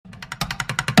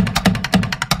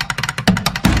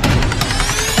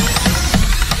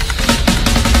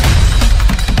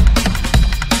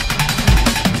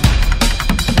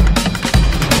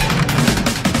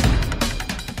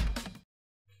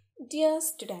Dear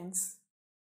students,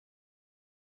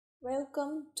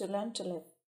 welcome to Learn to Live.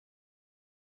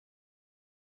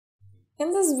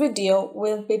 In this video,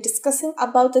 we'll be discussing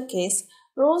about the case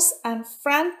Rose and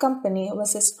Frank Company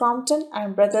vs. Crompton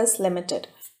and Brothers Limited.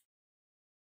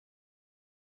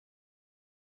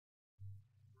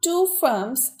 Two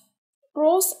firms,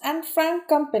 Rose and Frank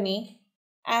Company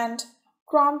and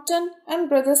Crompton and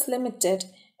Brothers Limited,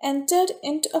 entered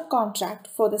into a contract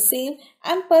for the sale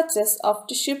and purchase of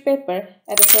tissue paper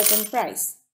at a certain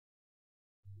price.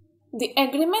 The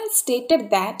agreement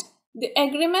stated that the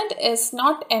agreement is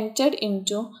not entered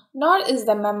into, nor is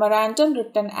the memorandum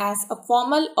written as a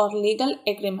formal or legal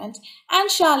agreement, and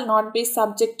shall not be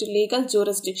subject to legal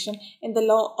jurisdiction in the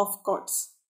law of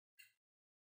courts.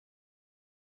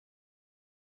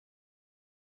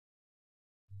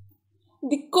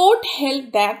 The court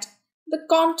held that the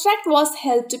contract was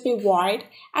held to be void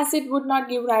as it would not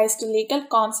give rise to legal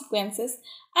consequences,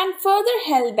 and further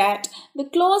held that the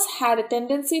clause had a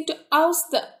tendency to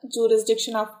oust the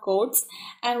jurisdiction of courts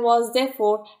and was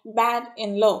therefore bad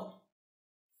in law.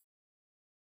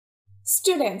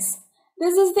 Students,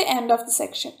 this is the end of the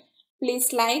section.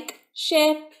 Please like,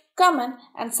 share, comment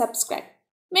and subscribe.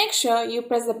 Make sure you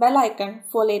press the bell icon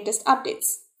for latest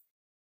updates.